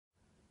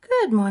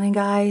Good morning,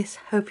 guys.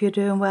 Hope you're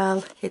doing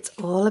well. It's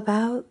all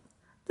about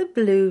the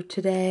blue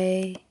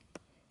today.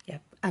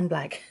 Yep, and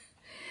black.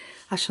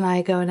 Ash and I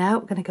are going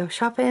out. We're going to go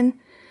shopping.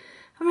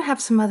 I'm going to have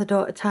some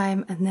mother-daughter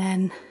time, and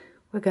then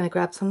we're going to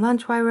grab some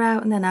lunch while we're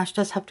out, and then Ash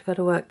does have to go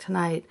to work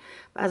tonight.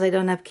 But as I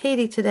don't have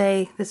Katie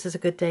today, this is a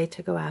good day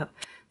to go out.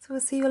 So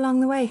we'll see you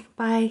along the way.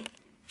 Bye.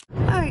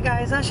 Alright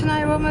guys, Ash and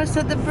I are almost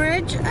at the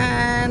bridge,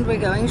 and we're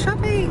going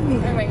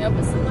shopping. I rang up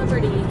a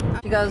celebrity.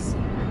 She goes,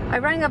 I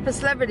rang up a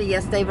celebrity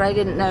yesterday, but I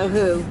didn't know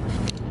who.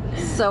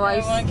 So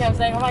Everyone kept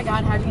saying, oh my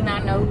god, how do you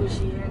not know who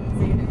she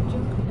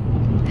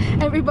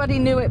is? Everybody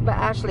knew it but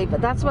Ashley,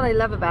 but that's what I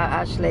love about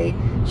Ashley.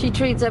 She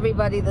treats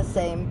everybody the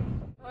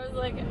same. I was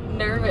like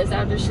nervous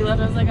after she left.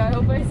 I was like, I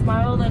hope I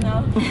smiled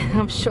enough.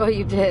 I'm sure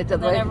you did.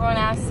 And then everyone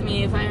asked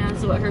me if I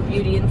asked what her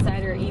Beauty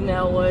Insider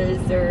email was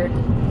or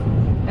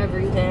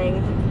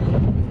everything.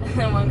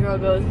 And one girl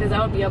goes, because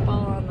I would be up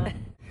all on that.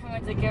 I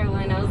went to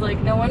Caroline. I was like,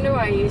 no wonder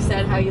why you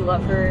said how you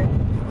love her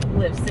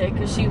lipstick.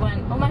 Because she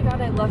went, oh my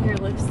god, I love your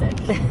lipstick.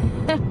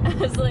 I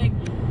was like,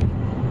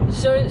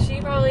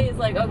 she probably is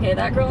like, okay,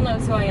 that girl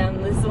knows who I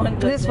am. This one doesn't.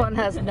 This one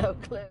has no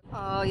clue.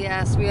 Oh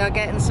yes, we are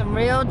getting some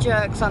real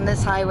jerks on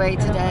this highway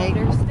today. I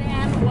don't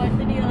understand what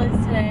the deal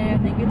is today. I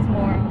think it's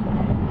moron.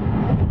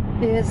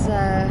 Here's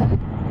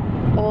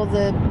all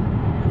the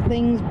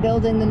things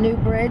building the new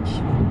bridge.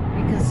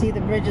 You can see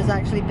the bridge has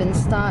actually been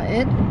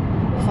started.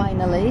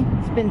 Finally,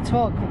 it's been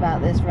talk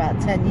about this for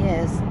about 10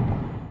 years.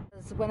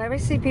 Whenever I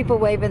see people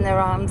waving their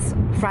arms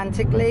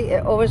frantically,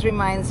 it always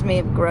reminds me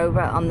of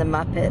Grover on the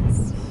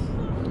Muppets.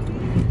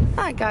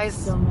 Alright guys.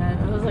 So mad.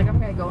 I was like, I'm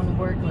gonna go into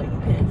work like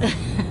pissed.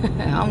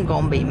 I'm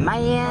gonna be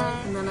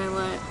mad. And then I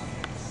let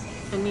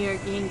a New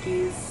York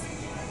Yankees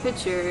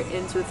pitcher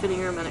into a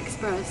fitting room at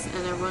Express,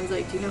 and everyone's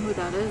like, do you know who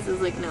that is? I was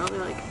like, no. They're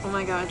like, oh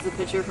my god, it's a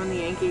pitcher from the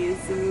Yankees.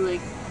 And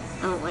like,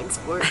 I don't like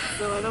sports,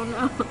 so I don't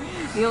know.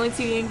 The only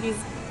two Yankees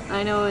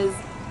I know is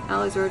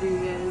Alex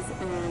Rodriguez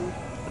and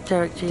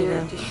Derek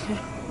Jeter.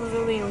 Those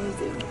are the only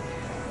two.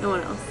 No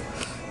one else.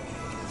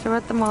 So we're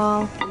at the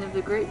mall. And if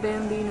the great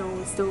Bambino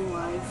was still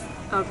alive,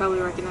 I would probably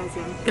recognize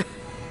him.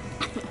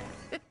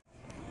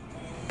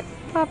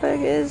 Papa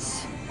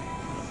is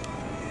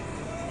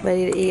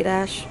ready to eat,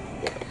 Ash.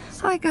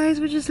 Hi guys,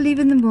 we're just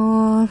leaving the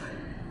mall.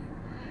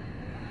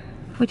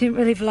 We didn't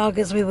really vlog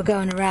as we were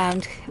going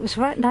around. It was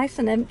right nice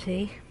and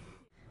empty,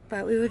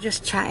 but we were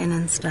just chatting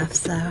and stuff.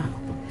 So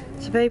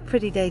it's a very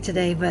pretty day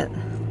today, but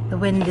the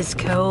wind is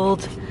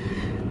cold.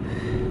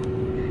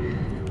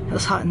 It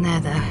was hot in there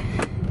though.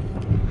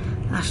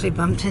 Ashley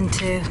bumped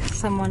into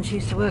someone she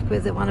used to work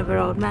with at one of her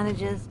old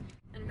managers.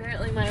 And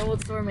apparently my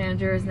old store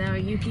manager is now a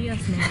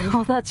UPS man.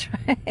 Oh, that's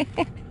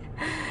right.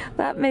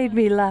 That made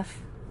me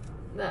laugh.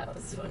 That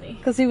was funny.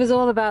 Because he was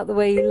all about the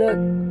way you look.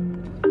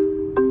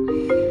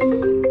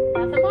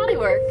 Bath and Body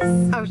Works.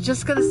 I was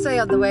just going to say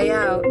on the way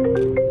out.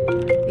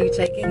 Are you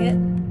taking it?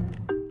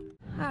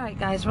 Alright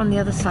guys, we're on the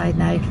other side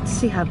now. You can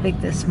see how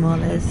big this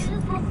mall is.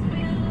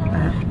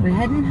 We're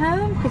heading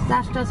home because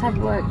Dash does have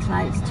work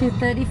tonight. It's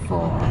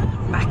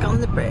 2:34. Back on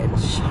the bridge. I'm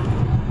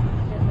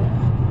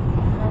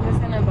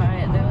just gonna buy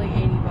it. They're like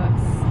 $80. I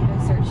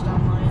searched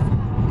online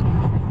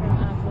from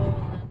Apple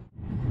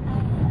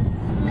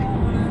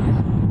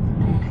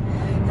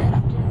and then.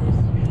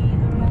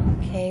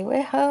 Okay,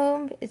 we're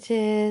home. It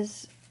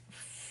is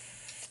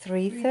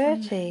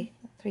 3:30,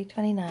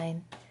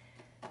 3:29,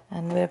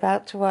 and we're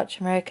about to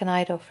watch American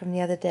Idol from the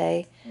other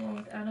day. Well,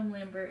 with Adam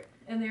Lambert,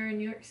 and they're in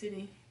New York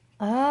City.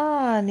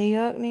 Ah, New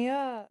York, New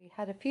York. We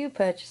had a few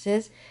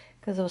purchases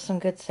because there was some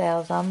good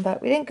sales on, but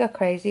we didn't go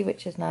crazy,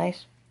 which is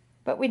nice.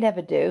 But we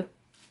never do.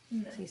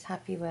 No. She's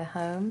happy we're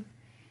home.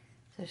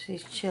 So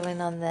she's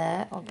chilling on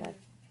there. Oh, God.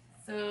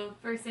 So,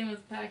 first thing was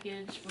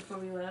packaged before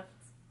we left.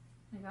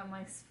 I got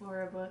my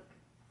Sephora book.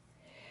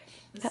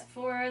 The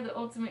Sephora, the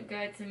ultimate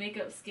guide to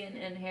makeup, skin,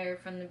 and hair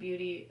from the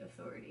Beauty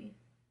Authority.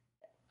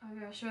 I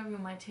gotta show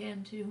everyone my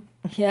tan, too.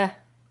 Yeah.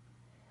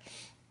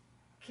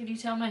 Can you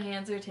tell my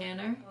hands are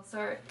tanner? I'll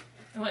start.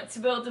 I went to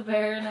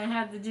Build-A-Bear and I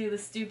had to do the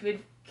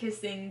stupid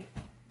kissing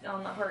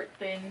on the heart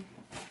thing.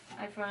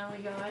 I finally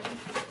got.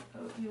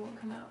 Oh, you won't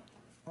come out.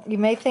 You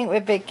may think we're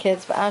big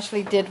kids, but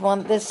Ashley did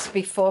want this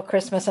before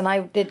Christmas, and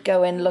I did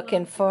go in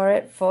looking for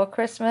it for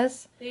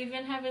Christmas. They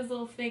even have his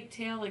little fake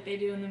tail like they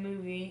do in the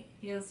movie.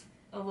 He has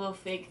a little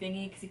fake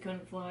thingy because he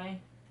couldn't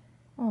fly.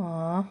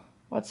 Aww.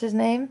 What's his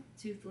name?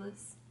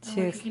 Toothless.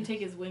 Toothless. You can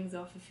take his wings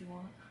off if you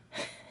want.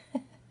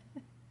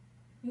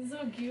 He's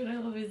so cute. I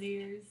love his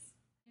ears.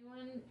 If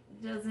anyone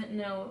doesn't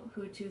know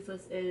who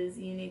Toothless is,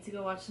 you need to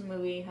go watch the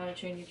movie How to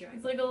Train Your Dragon.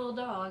 It's like a little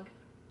dog.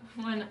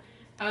 When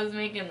I was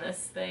making this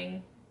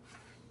thing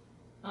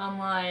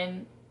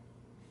online,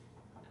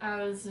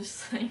 I was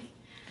just like,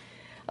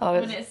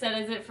 when it said,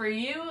 is it for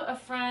you, a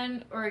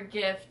friend, or a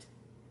gift?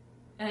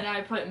 And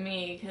I put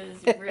me,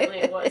 because really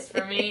it was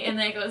for me. And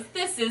then it goes,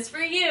 this is for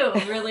you,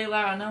 really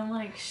loud. And I'm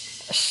like,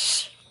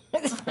 shh.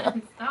 It's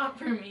not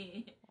for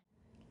me.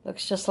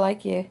 Looks just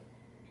like you.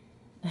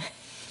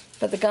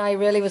 But the guy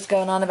really was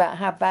going on about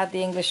how bad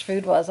the English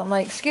food was. I'm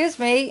like, excuse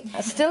me,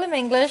 I still am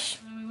English.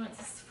 And we went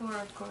to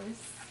Sephora, of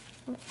course.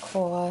 Of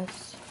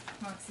course.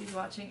 Moxie's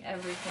watching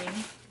everything.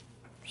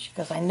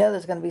 Because I know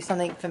there's going to be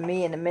something for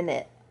me in a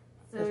minute.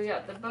 So we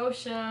got the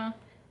Boscia.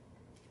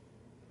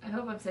 I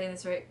hope I'm saying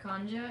this right.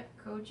 Konjac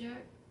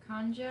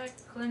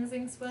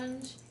cleansing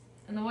sponge.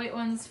 And the white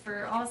one's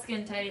for all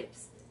skin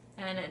types.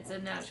 And it's a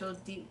natural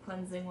deep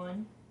cleansing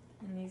one.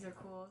 And these are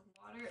cool.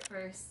 Water it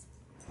first.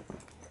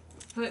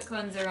 Put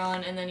cleanser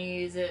on and then you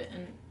use it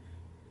and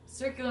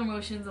circular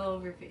motions all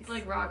over your face. It's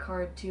like rock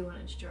hard too when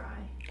it's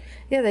dry.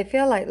 Yeah, they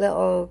feel like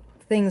little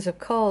things of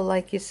coal,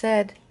 like you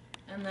said.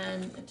 And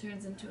then it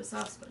turns into a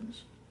soft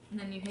sponge. And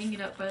then you hang it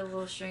up by the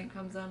little string,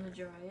 comes on to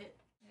dry it.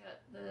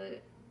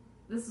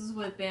 This is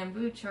with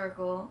bamboo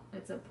charcoal.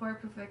 It's a pore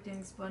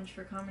perfecting sponge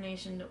for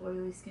combination to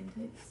oily skin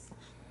types.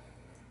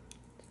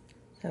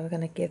 So we're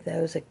going to give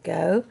those a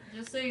go.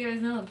 Just so you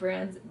guys know, the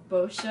brand's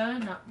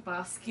Boscia, not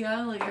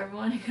Basquiat. Like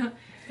everyone,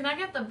 can I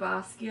get the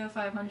Basquiat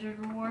 500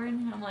 reward?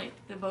 I'm like,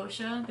 the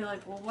Boscia? They're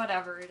like, well,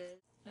 whatever it is.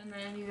 And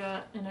then you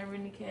got an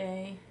Urban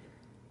Decay.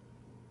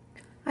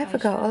 I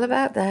forgot all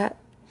about that.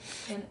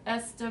 And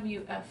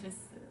SWF is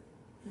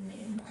the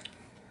name.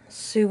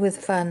 Sue with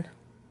fun.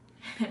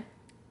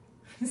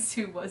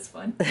 Sue was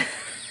fun.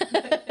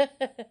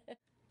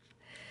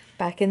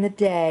 Back in the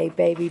day,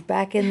 baby,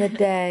 back in the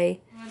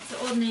day. It's the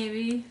Old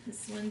Navy.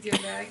 This one's your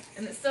bag.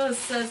 And it still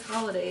says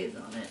holidays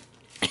on it.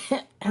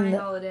 Buy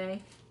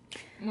holiday.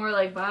 More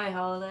like buy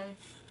holiday.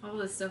 All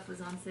this stuff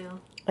was on sale.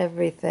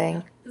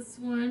 Everything. This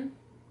one.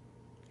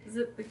 Is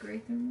it the gray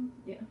thermal?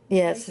 Yeah.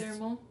 Yes. Gray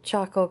thermal.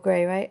 Charcoal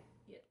gray, right?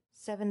 Yeah.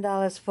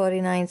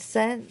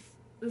 $7.49.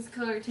 This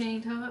color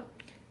tank top.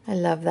 I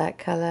love that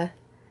color.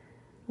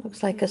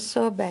 Looks like a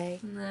sorbet.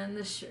 And then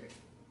this shirt.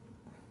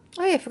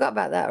 Oh yeah, I forgot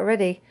about that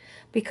already.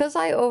 Because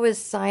I always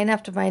sign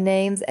after my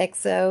names,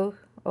 XO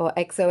or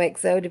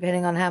XOXO,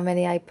 depending on how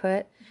many I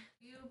put. If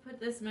you put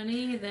this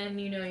many, then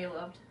you know you're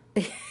loved.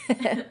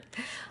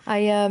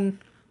 I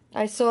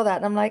saw that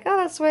and I'm like, oh,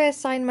 that's where I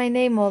sign my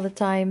name all the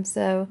time.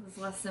 So It was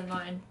less than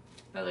mine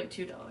by like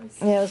 $2.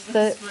 yeah, it was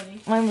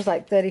funny. Mine was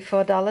like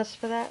 $34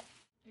 for that.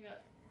 I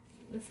got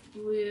this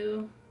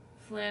blue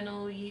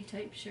flannel-y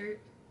type shirt.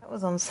 That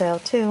was on sale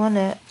too, wasn't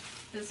it?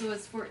 This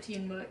was $14,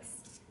 and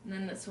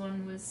then this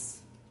one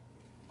was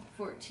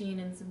 14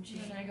 and some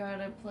change. And I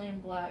got a plain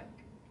black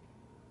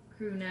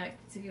crew neck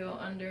to go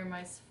under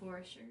my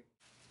Sephora shirt.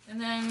 And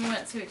then we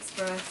went to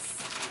Express.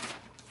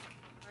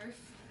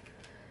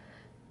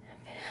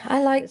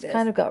 I like it's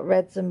kind of got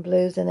reds and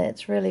blues in it.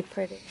 It's really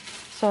pretty.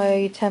 So I owe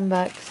you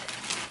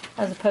 $10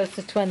 as opposed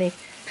to 20.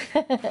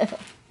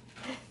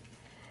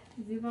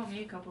 You bought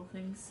me a couple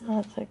things. So.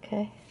 That's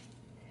okay.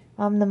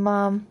 I'm the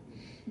mom.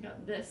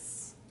 Got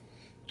this.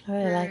 I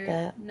really like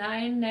that.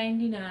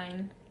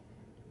 $9.99.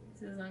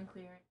 This is on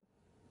clearance.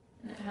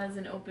 And it has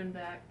an open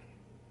back,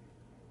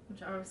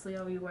 which obviously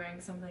I'll be wearing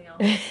something else.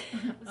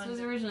 This was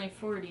originally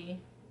 $40.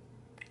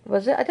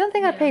 Was it? I don't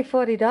think I paid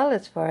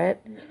 $40 for it.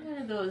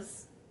 One of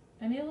those.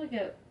 I need to look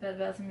at Bed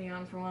Bath &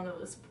 Beyond for one of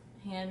those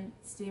hand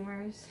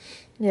steamers.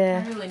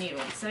 Yeah. I really need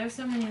one because I have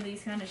so many of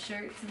these kind of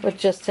shirts. Would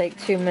just take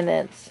 2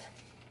 minutes.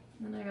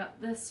 And I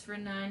got this for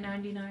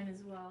 $9.99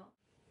 as well.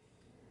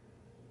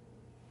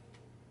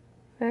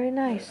 Very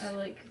nice. I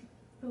like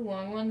the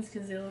long ones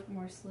because they look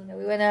more slim.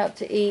 We went out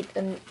to eat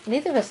and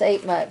neither of us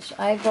ate much.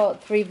 I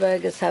bought 3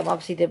 burgers home.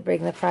 Obviously did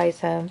bring the fries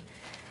home.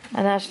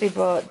 And Ashley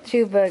bought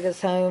 2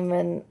 burgers home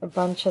and a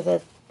bunch of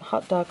the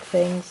hot dog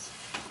things.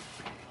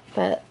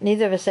 But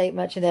neither of us ate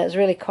much in there. It was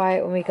really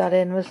quiet when we got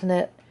in, wasn't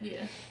it?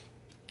 Yeah.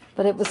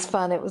 But it was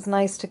fun. It was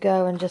nice to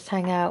go and just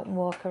hang out and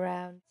walk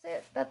around. That's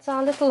it. That's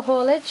our little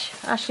haulage.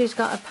 Ashley's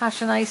got a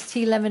passion iced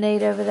tea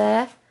lemonade over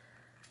there.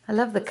 I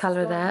love the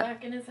colour of that.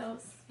 Back in his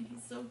house.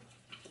 He's so...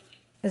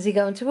 Is he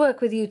going to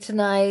work with you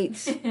tonight?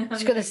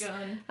 She's going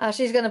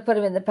to put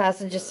him in the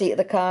passenger seat of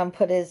the car and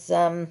put his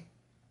seatbelt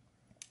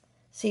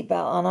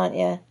on, aren't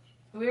you?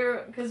 We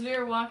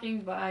were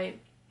walking by,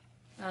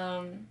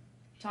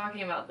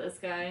 talking about this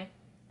guy,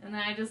 and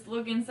then I just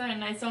look inside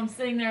and I saw him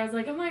sitting there. I was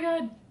like, oh my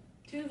god,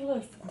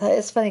 toothless. That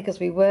is funny because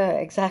we were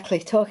exactly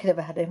talking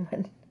about him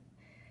when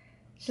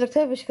she looked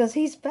over. She goes,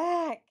 he's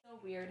back. So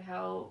weird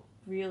how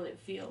real it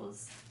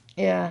feels.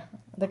 Yeah,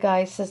 the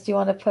guy says, do you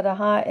want to put a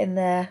heart in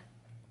there?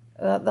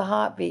 The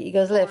heartbeat. He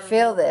goes, look,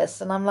 feel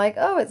this. And I'm like,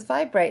 oh, it's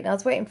vibrating. I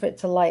was waiting for it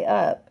to light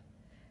up.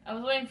 I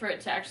was waiting for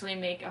it to actually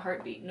make a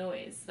heartbeat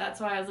noise. That's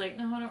why I was like,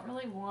 no, I don't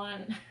really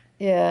want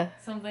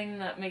something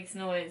that makes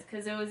noise.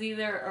 Because it was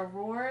either a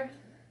roar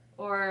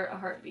or a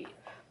heartbeat.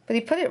 But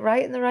he put it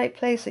right in the right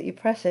place that you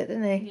press it,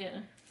 didn't he? Yeah.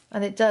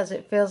 And it does.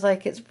 It feels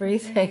like it's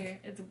breathing.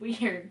 It's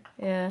weird.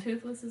 Yeah.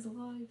 Toothless is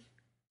alive.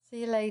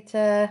 See you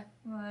later.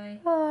 Bye.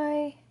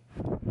 Bye.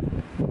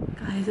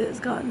 Guys,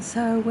 it's gotten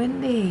so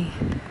windy.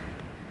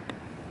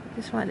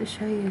 Just wanted to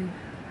show you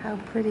how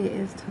pretty it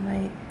is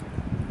tonight.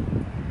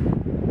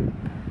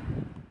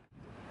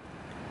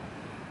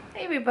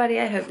 Hey everybody,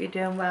 I hope you're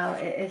doing well.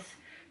 It is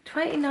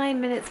 29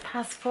 minutes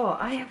past 4.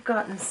 I have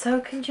gotten so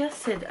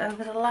congested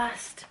over the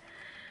last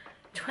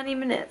 20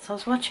 minutes.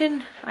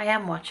 I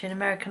am watching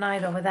American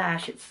Idol with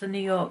Ash. It's the New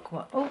York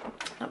one. Oh,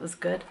 that was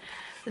good.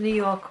 The New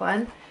York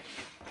one.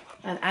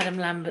 And Adam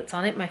Lambert's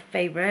on it, my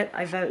favourite.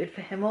 I voted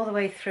for him all the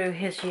way through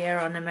his year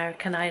on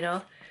American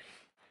Idol.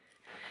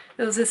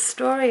 There was this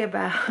story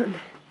about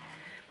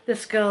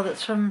this girl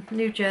that's from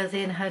New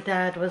Jersey and her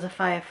dad was a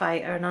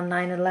firefighter, and on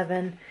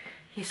 9/11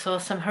 he saw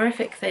some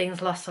horrific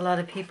things, lost a lot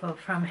of people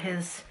from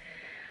his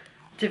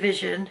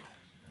division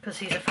because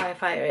he's a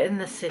firefighter in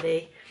the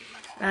city,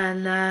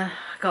 and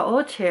got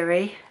all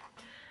teary.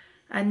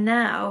 And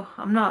now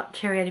I'm not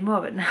teary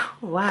anymore, but now,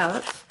 wow,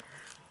 that's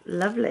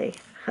lovely.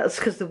 That's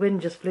because the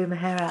wind just blew my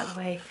hair out of the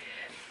way.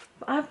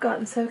 But I've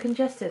gotten so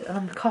congested and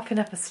I'm coughing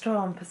up a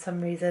storm for some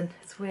reason.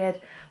 It's weird.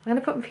 I'm going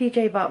to put my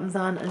PJ bottoms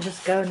on and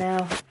just go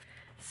now.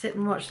 Sit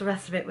and watch the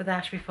rest of it with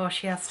Ash before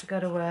she has to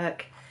go to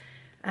work.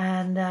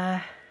 And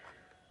I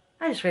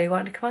just really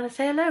wanted to come on and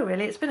say hello,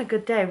 really. It's been a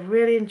good day. I've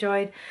really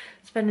enjoyed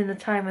spending the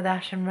time with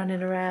Ash and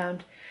running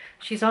around.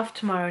 She's off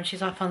tomorrow and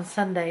she's off on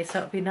Sunday, so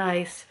it'll be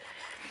nice.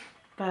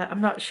 But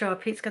I'm not sure.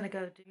 Pete's got to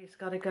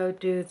go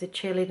do the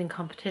cheerleading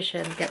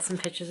competition, get some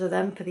pictures of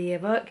them for the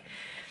yearbook,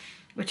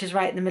 which is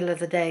right in the middle of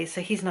the day,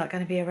 so he's not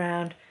going to be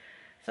around.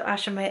 So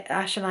Ash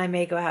and I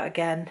may go out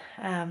again,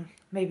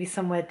 maybe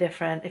somewhere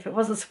different. If it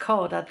wasn't so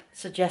cold, I'd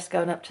suggest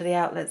going up to the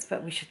outlets,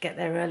 but we should get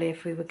there early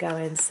if we were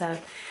going, so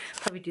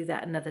probably do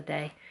that another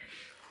day.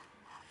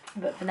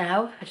 But for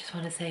now, I just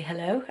want to say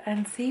hello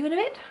and see you in a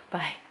bit.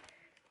 Bye.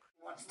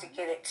 Wants to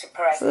give it to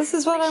Perez. So this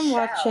is what I'm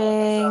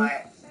watching.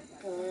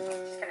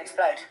 It's gonna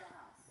explode.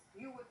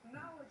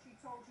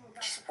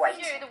 Just wait.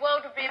 The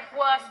world would be a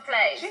worse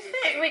place.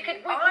 We could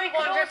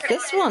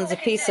This one's a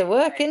piece of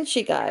work, isn't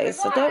she, guys?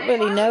 I don't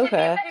really know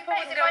her.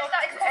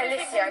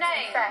 Alicia,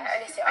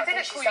 I think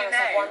she's done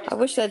a wonderful. I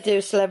wish they'd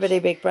do Celebrity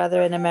Big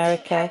Brother in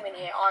America.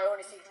 I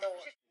honestly thought.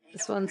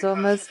 This one's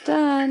almost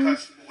done.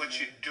 What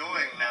you're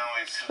doing now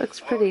is... Looks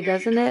pretty,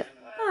 doesn't it?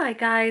 Hi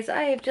guys,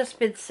 I have just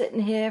been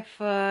sitting here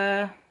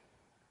for,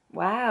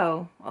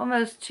 wow,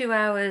 almost 2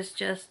 hours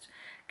just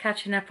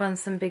catching up on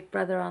some Big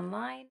Brother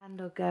online.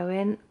 Candle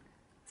going.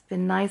 It's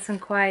been nice and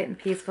quiet and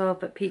peaceful,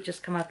 but Pete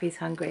just come up, he's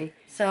hungry.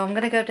 So I'm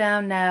going to go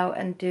down now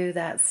and do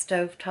that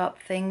stovetop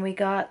thing we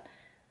got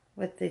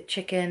with the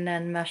chicken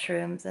and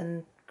mushrooms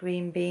and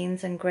green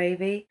beans and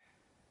gravy.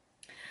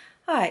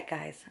 Alright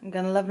guys, I'm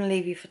going to love and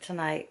leave you for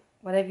tonight.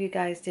 Whatever you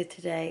guys did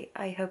today,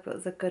 I hope it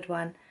was a good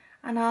one.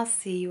 And I'll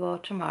see you all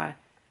tomorrow.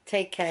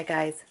 Take care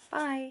guys.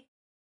 Bye.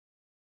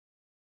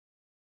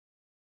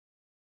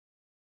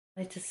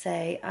 I wanted to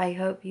say I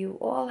hope you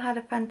all had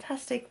a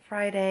fantastic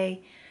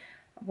Friday.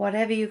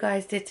 Whatever you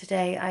guys did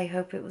today, I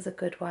hope it was a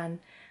good one.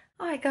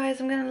 Alright guys,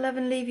 I'm going to love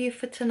and leave you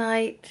for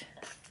tonight.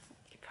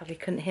 You probably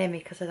couldn't hear me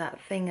because of that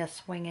finger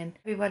swinging.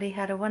 Everybody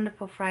had a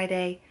wonderful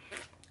Friday.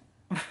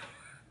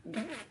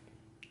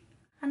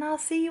 And I'll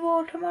see you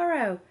all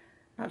tomorrow.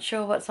 Not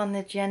sure what's on the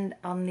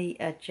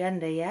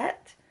agenda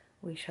yet.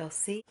 We shall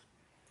see.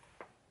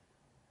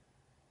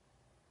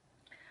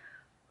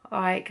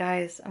 Alright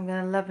guys, I'm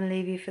going to love and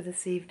leave you for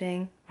this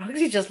evening.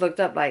 Roxy just looked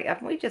up like,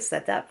 haven't we just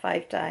said that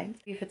 5 times?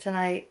 For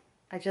tonight,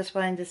 I just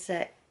wanted to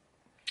say